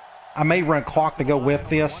 I may run clock to go with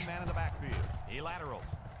this.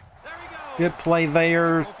 Good play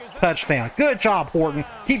there. Touchdown. Good job, Horton.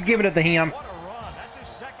 Keep giving it to him.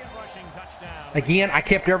 Again, I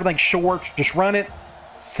kept everything short. Just run it.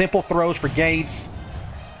 Simple throws for Gates.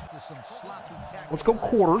 Let's go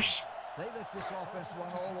quarters. They let this offense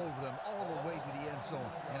run all over them, all the way to the end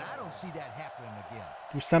zone, and I don't see that happening again.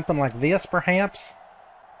 Do something like this, perhaps.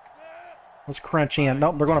 Let's crunch in.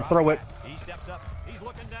 Nope, they're going to throw it.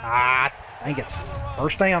 Ah, dang it.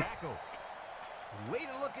 First down. Way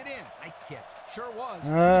to look it in. Nice catch. Sure was.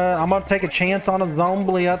 I'm going to take a chance on a zone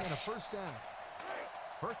blitz.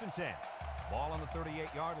 1st and 10. Ball on the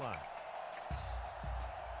 38-yard line.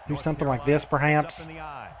 Do something like this, perhaps.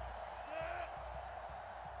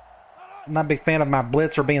 I'm not a big fan of my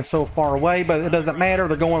blitzer being so far away, but it doesn't matter.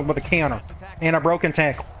 They're going with a counter and a broken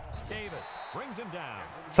tackle.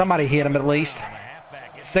 Somebody hit him at least.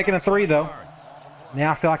 2nd and 3, though.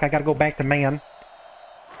 Now I feel like I got to go back to man.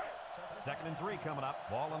 2nd and 3 coming up.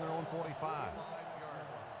 Ball on their own 45.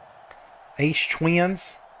 Ace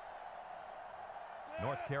Twins.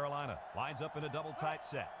 North Carolina lines up in a double tight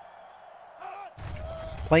set.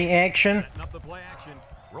 Play action. Setting up the play action.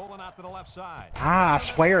 Rolling out to the left side. I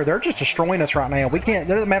swear, they're just destroying us right now. We can't,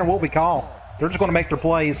 it doesn't matter what we call. They're just going to make their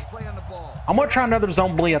plays. I'm going to try another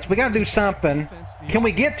zone blitz. We got to do something. Can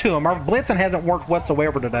we get to them? Our blitzing hasn't worked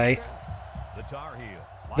whatsoever today.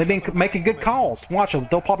 They've been making good calls. Watch them.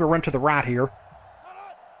 They'll probably run to the right here.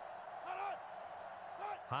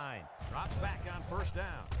 Hines drops back on 1st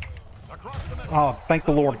down. Across the middle. Oh, thank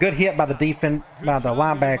the Lord. Good hit by the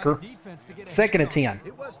linebacker. Second and 10.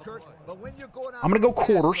 It was, Kurt, but when you're going out I'm going to go fast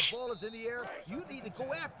and the quarters. ball is in the air, you need to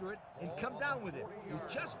go after it and come down with it. You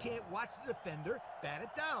just can't watch the defender bat it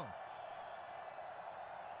down.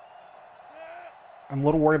 I'm a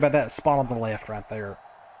little worried about that spot on the left right there.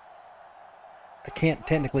 I can't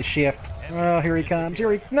technically shift. Oh, here he comes.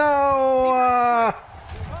 Here he... No!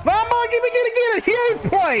 Come on, get it! Huge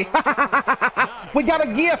play! We got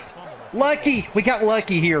a gift. Lucky. We got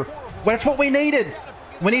lucky here. But that's what we needed.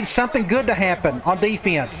 We need something good to happen on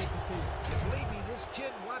defense. Believe me, this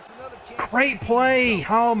kid wants another chance. Great play.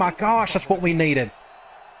 Oh, my gosh. That's what we needed.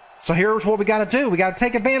 So here's what we got to do. We got to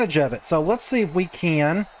take advantage of it. So let's see if we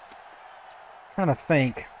can... trying to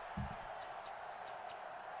think.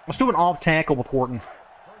 Let's do an off tackle with Horton.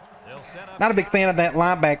 Not a big fan of that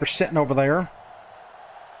linebacker sitting over there.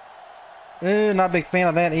 Not a big fan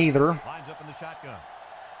of that either. Lines up in the shotgun.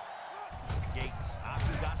 Gates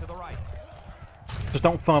options out to the right. Just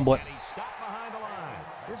don't fumble it. And he's stopped behind the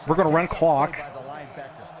line. We're going to run clock. By the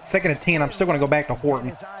linebacker. Second and 10. I'm still going to go back to Horton.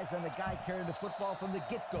 His eyes on the guy carrying the football from the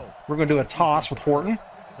get-go. We're going to do a toss with Horton.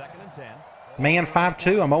 Second and 10. Man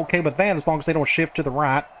 5-2. I'm okay with that as long as they don't shift to the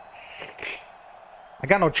right. I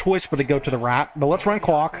got no choice but to go to the right. But let's run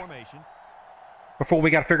clock Formation. before we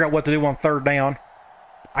got to figure out what to do on third down.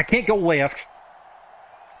 I can't go left.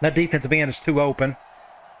 That defensive end is too open.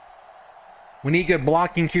 We need good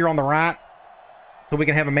blocking here on the right so we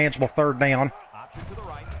can have a manageable third down. Option to the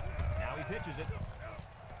right. Now he pitches it.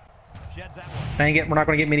 Sheds that one. Dang it, we're not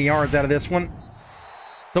going to get many yards out of this one.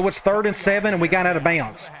 So it's 3rd and 7, and we got out of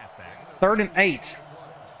bounds. Halfback. 3rd and 8.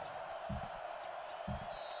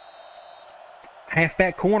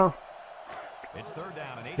 Halfback corner. It's third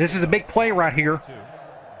down and 8. This is a big play right here. Two.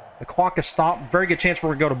 The clock is stopped. Very good chance we're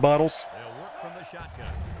going to go to Buttles. They'll work from the shotgun.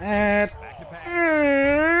 And... Back to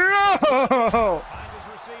pass. oh! Finds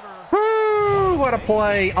his receiver. Woo, what a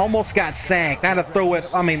play. Almost got sacked. I had to throw it,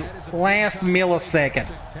 last millisecond.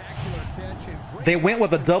 They went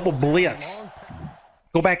with a double blitz.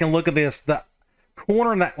 Go back and look at this. The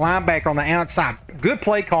corner and that linebacker on the outside. Good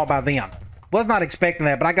play call by them. Was not expecting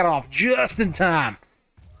that, but I got it off just in time.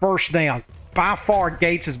 First down. By far,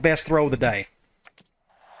 Gates' best throw of the day.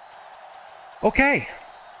 Okay.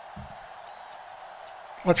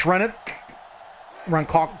 Let's run it. Run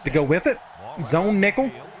clock to go with it. Zone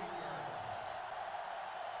nickel.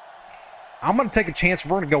 I'm going to take a chance.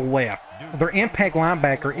 We're going to go left. Their impact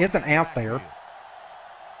linebacker isn't out there.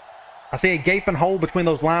 I see a gaping hole between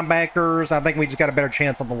those linebackers. I think we just got a better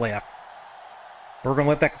chance on the left. We're going to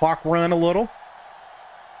let that clock run a little.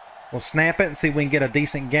 We'll snap it and see if we can get a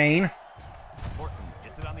decent gain. Horton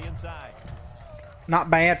gets it on the inside.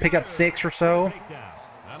 Not bad. Pick up 6 or so.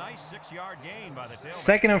 Takedown. A nice 6-yard gain by the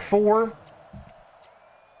tailback. 2nd and 4.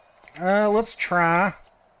 Let's try.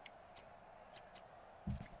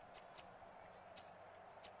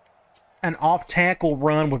 An off-tackle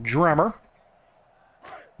run with Drummer.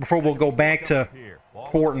 Before we'll go back to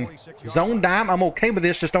Horton. Zone dime. I'm okay with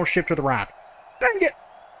this. Just don't shift to the right. Dang it.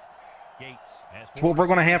 That's what we're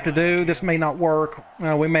going to have to do. This may not work.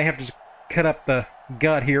 We may have to just cut up the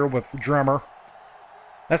gut here with Drummer.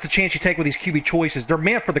 That's the chance you take with these QB choices. They're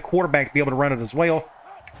meant for the quarterback to be able to run it as well.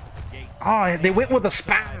 Oh, they went with a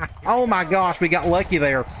spy. Oh, my gosh. We got lucky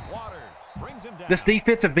there. This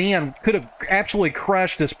defensive end could have absolutely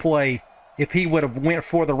crushed this play if he would have went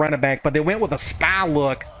for the running back, but they went with a spy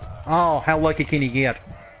look. Oh, how lucky can you get?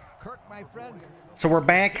 So we're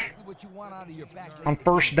back on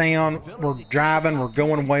first down. We're driving. We're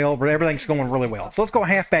going well. Everything's going really well. So let's go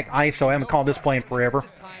halfback ISO. I haven't called this play in forever.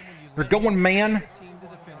 They're going man.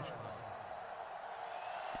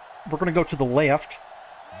 We're going to go to the left.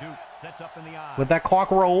 With that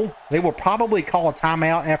clock roll, they will probably call a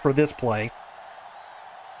timeout after this play.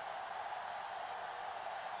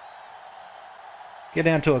 Get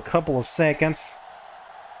down to a couple of seconds.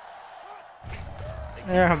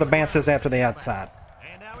 There, have the bounces after the outside.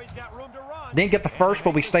 Didn't get the first,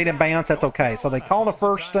 but we stayed in bounds. That's okay. So they called a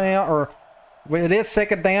first down, or it is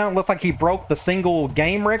second down. It looks like he broke the single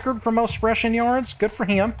game record for most rushing yards. Good for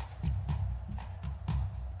him.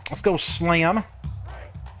 Let's go slam.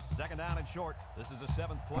 Second down and short. This is a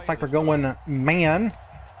 7th play. Looks like we're going man.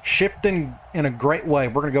 Shifting in a great way.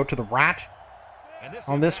 We're going to go to the right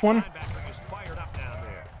on this one.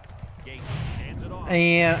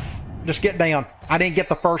 And just get down. I didn't get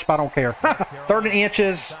the first, but I don't care. 3rd and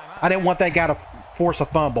inches. I didn't want that guy to force a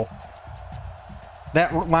fumble.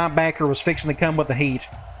 That linebacker was fixing to come with the heat.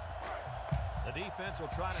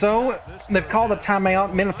 So they've called a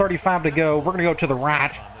timeout. 1:35 to go. We're going to go to the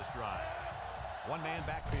right.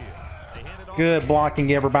 Good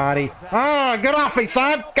blocking, everybody. Ah, get off me,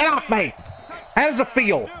 son. Get off me. How does it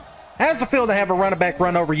feel? How does it feel to have a running back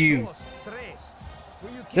run over you?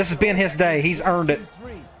 This has been his day. He's earned it.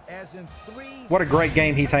 What a great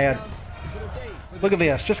game he's had. Look at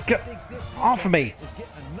this. Just get off of me.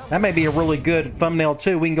 That may be a really good thumbnail,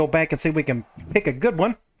 too. We can go back and see if we can pick a good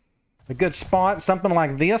one. A good spot. Something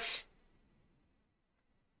like this.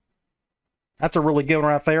 That's a really good one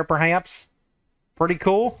right there, perhaps. Pretty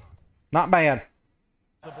cool. Not bad.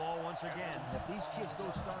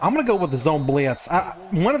 I'm going to go with the zone blitz.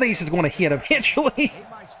 One of these is going to hit eventually.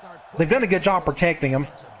 They've done a good job protecting him.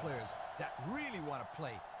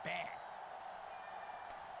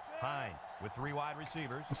 With 3 wide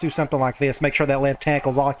receivers. Let's do something like this. Make sure that left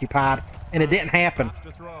tackle's occupied. And it didn't happen.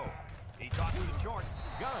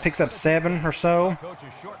 Picks up 7 or so.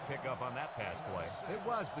 Coach's short pickup on that pass play. It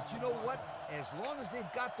was, but you know what? As long as they've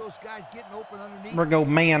got those guys getting open underneath. We're going to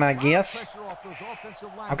go man, I guess.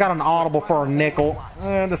 I've got an audible for a nickel.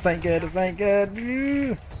 This ain't good. This ain't good.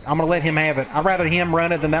 I'm going to let him have it. I'd rather him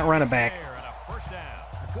run it than that running back.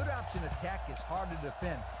 A good option attack is hard to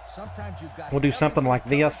defend. Sometimes you've got we'll do something like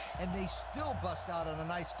this. And they still bust out on a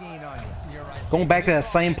nice gain on you. You're right. Going back to that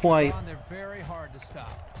same play.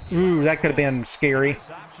 Ooh, that could have been scary.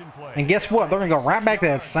 And guess what? They're going to go right back to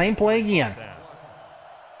that same play again.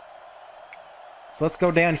 So let's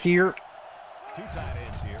go down here. 2 tight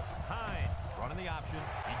ends here. Hine running the option.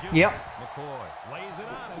 Yep.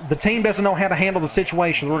 The team doesn't know how to handle the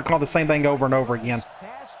situation. We're going to call the same thing over and over again.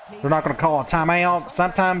 They're not going to call a timeout.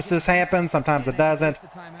 Sometimes this happens. Sometimes it doesn't.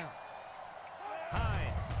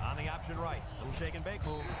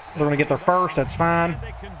 They're going to get their first. That's fine.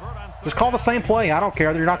 Just call the same play. I don't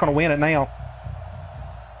care. You're not going to win it now.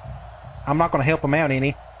 I'm not going to help them out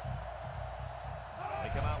any.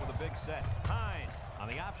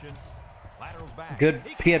 Good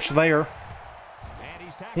pitch there.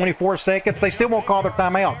 24 seconds. They still won't call their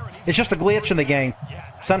timeout. It's just a glitch in the game.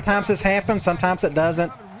 Sometimes this happens. Sometimes it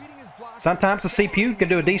doesn't. Sometimes the CPU can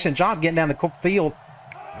do a decent job getting down the field.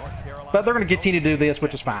 But they're going to continue to do this,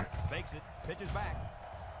 which is fine.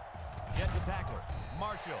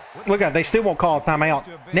 Look at it. They still won't call a timeout.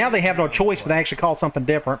 Now they have no choice but to actually call something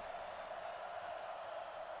different.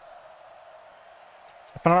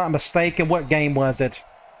 If I'm not mistaken, what game was it?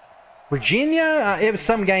 Virginia? It was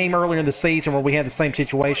some game earlier in the season where we had the same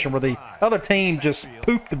situation where the other team just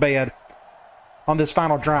pooped the bed on this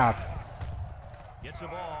final drive. Gets the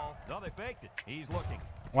ball. No, they faked it. He's looking.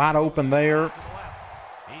 Wide open there.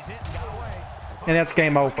 He's hit and got away. And that's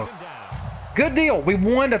game over. Good deal. We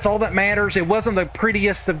won. That's all that matters. It wasn't the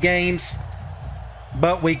prettiest of games,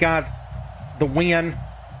 but we got the win.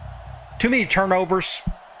 Too many turnovers.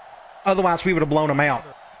 Otherwise, we would have blown them out.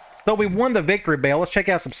 So we won the victory bell. Let's check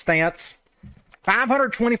out some stats.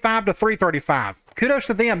 525 to 335. Kudos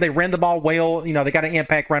to them. They ran the ball well. You know, they got an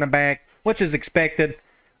impact running back, which is expected.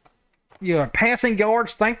 You know, passing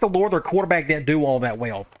yards, thank the Lord their quarterback didn't do all that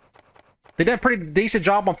well. They did a pretty decent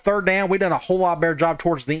job on 3rd down. We did a whole lot better job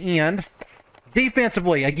towards the end.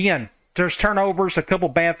 Defensively, again, there's turnovers, a couple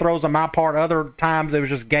bad throws on my part. Other times it was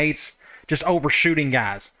just Gates just overshooting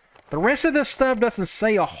guys. The rest of this stuff doesn't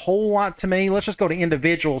say a whole lot to me. Let's just go to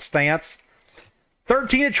individual stats.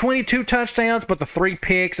 13 to 22 touchdowns, but the 3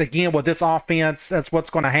 picks. Again, with this offense, that's what's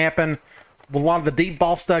going to happen. With a lot of the deep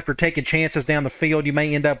ball stuff, you're taking chances down the field. You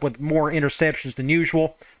may end up with more interceptions than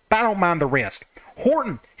usual, but I don't mind the risk.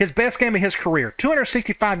 Horton, his best game of his career.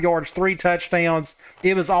 265 yards, 3 touchdowns.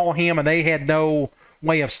 It was all him, and they had no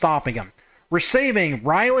way of stopping him. Receiving,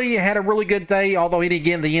 Riley had a really good day, although he didn't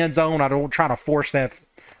get in the end zone. I don't try to force that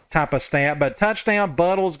type of stat. But touchdown,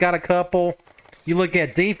 Buttles got a couple. You look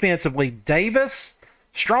at defensively, Davis,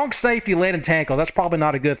 strong safety led in tackle. That's probably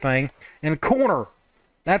not a good thing. And corner,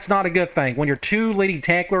 that's not a good thing. When your 2 leading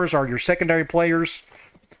tacklers are your secondary players,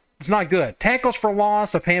 it's not good. Tackles for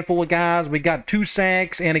loss, a handful of guys. We got 2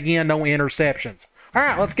 sacks, and again, no interceptions. All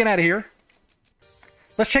right, let's get out of here.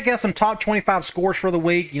 Let's check out some top 25 scores for the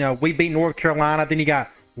week. You know, we beat North Carolina. Then you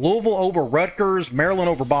got Louisville over Rutgers, Maryland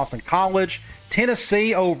over Boston College,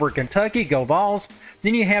 Tennessee over Kentucky, go Vols.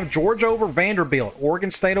 Then you have Georgia over Vanderbilt,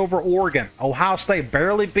 Oregon State over Oregon, Ohio State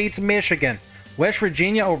barely beats Michigan, West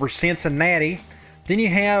Virginia over Cincinnati. Then you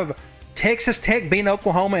have Texas Tech beating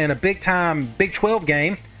Oklahoma in a big-time Big 12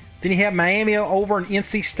 game. Then you have Miami over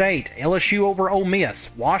NC State, LSU over Ole Miss,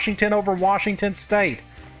 Washington over Washington State.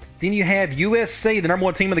 Then you have USC, the number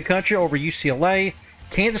 1 team in the country, over UCLA,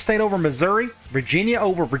 Kansas State over Missouri, Virginia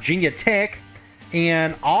over Virginia Tech,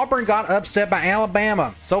 and Auburn got upset by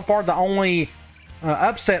Alabama. So far, the only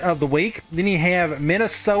upset of the week. Then you have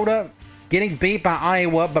Minnesota getting beat by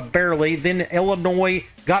Iowa, but barely. Then Illinois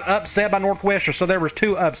got upset by Northwestern, so there was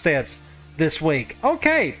 2 upsets this week.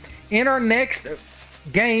 Okay, in our next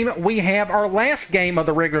game, we have our last game of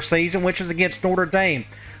the regular season, which is against Notre Dame.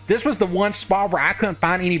 This was the one spot where I couldn't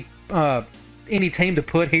find any team to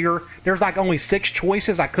put here. There's like only 6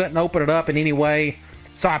 choices. I couldn't open it up in any way.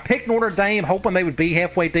 So I picked Notre Dame, hoping they would be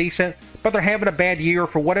halfway decent, but they're having a bad year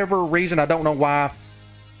for whatever reason. I don't know why.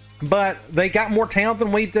 But they got more talent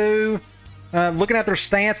than we do. Looking at their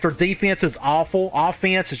stats, their defense is awful.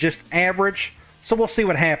 Offense is just average. So we'll see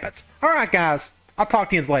what happens. All right, guys. I'll talk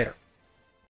to you later.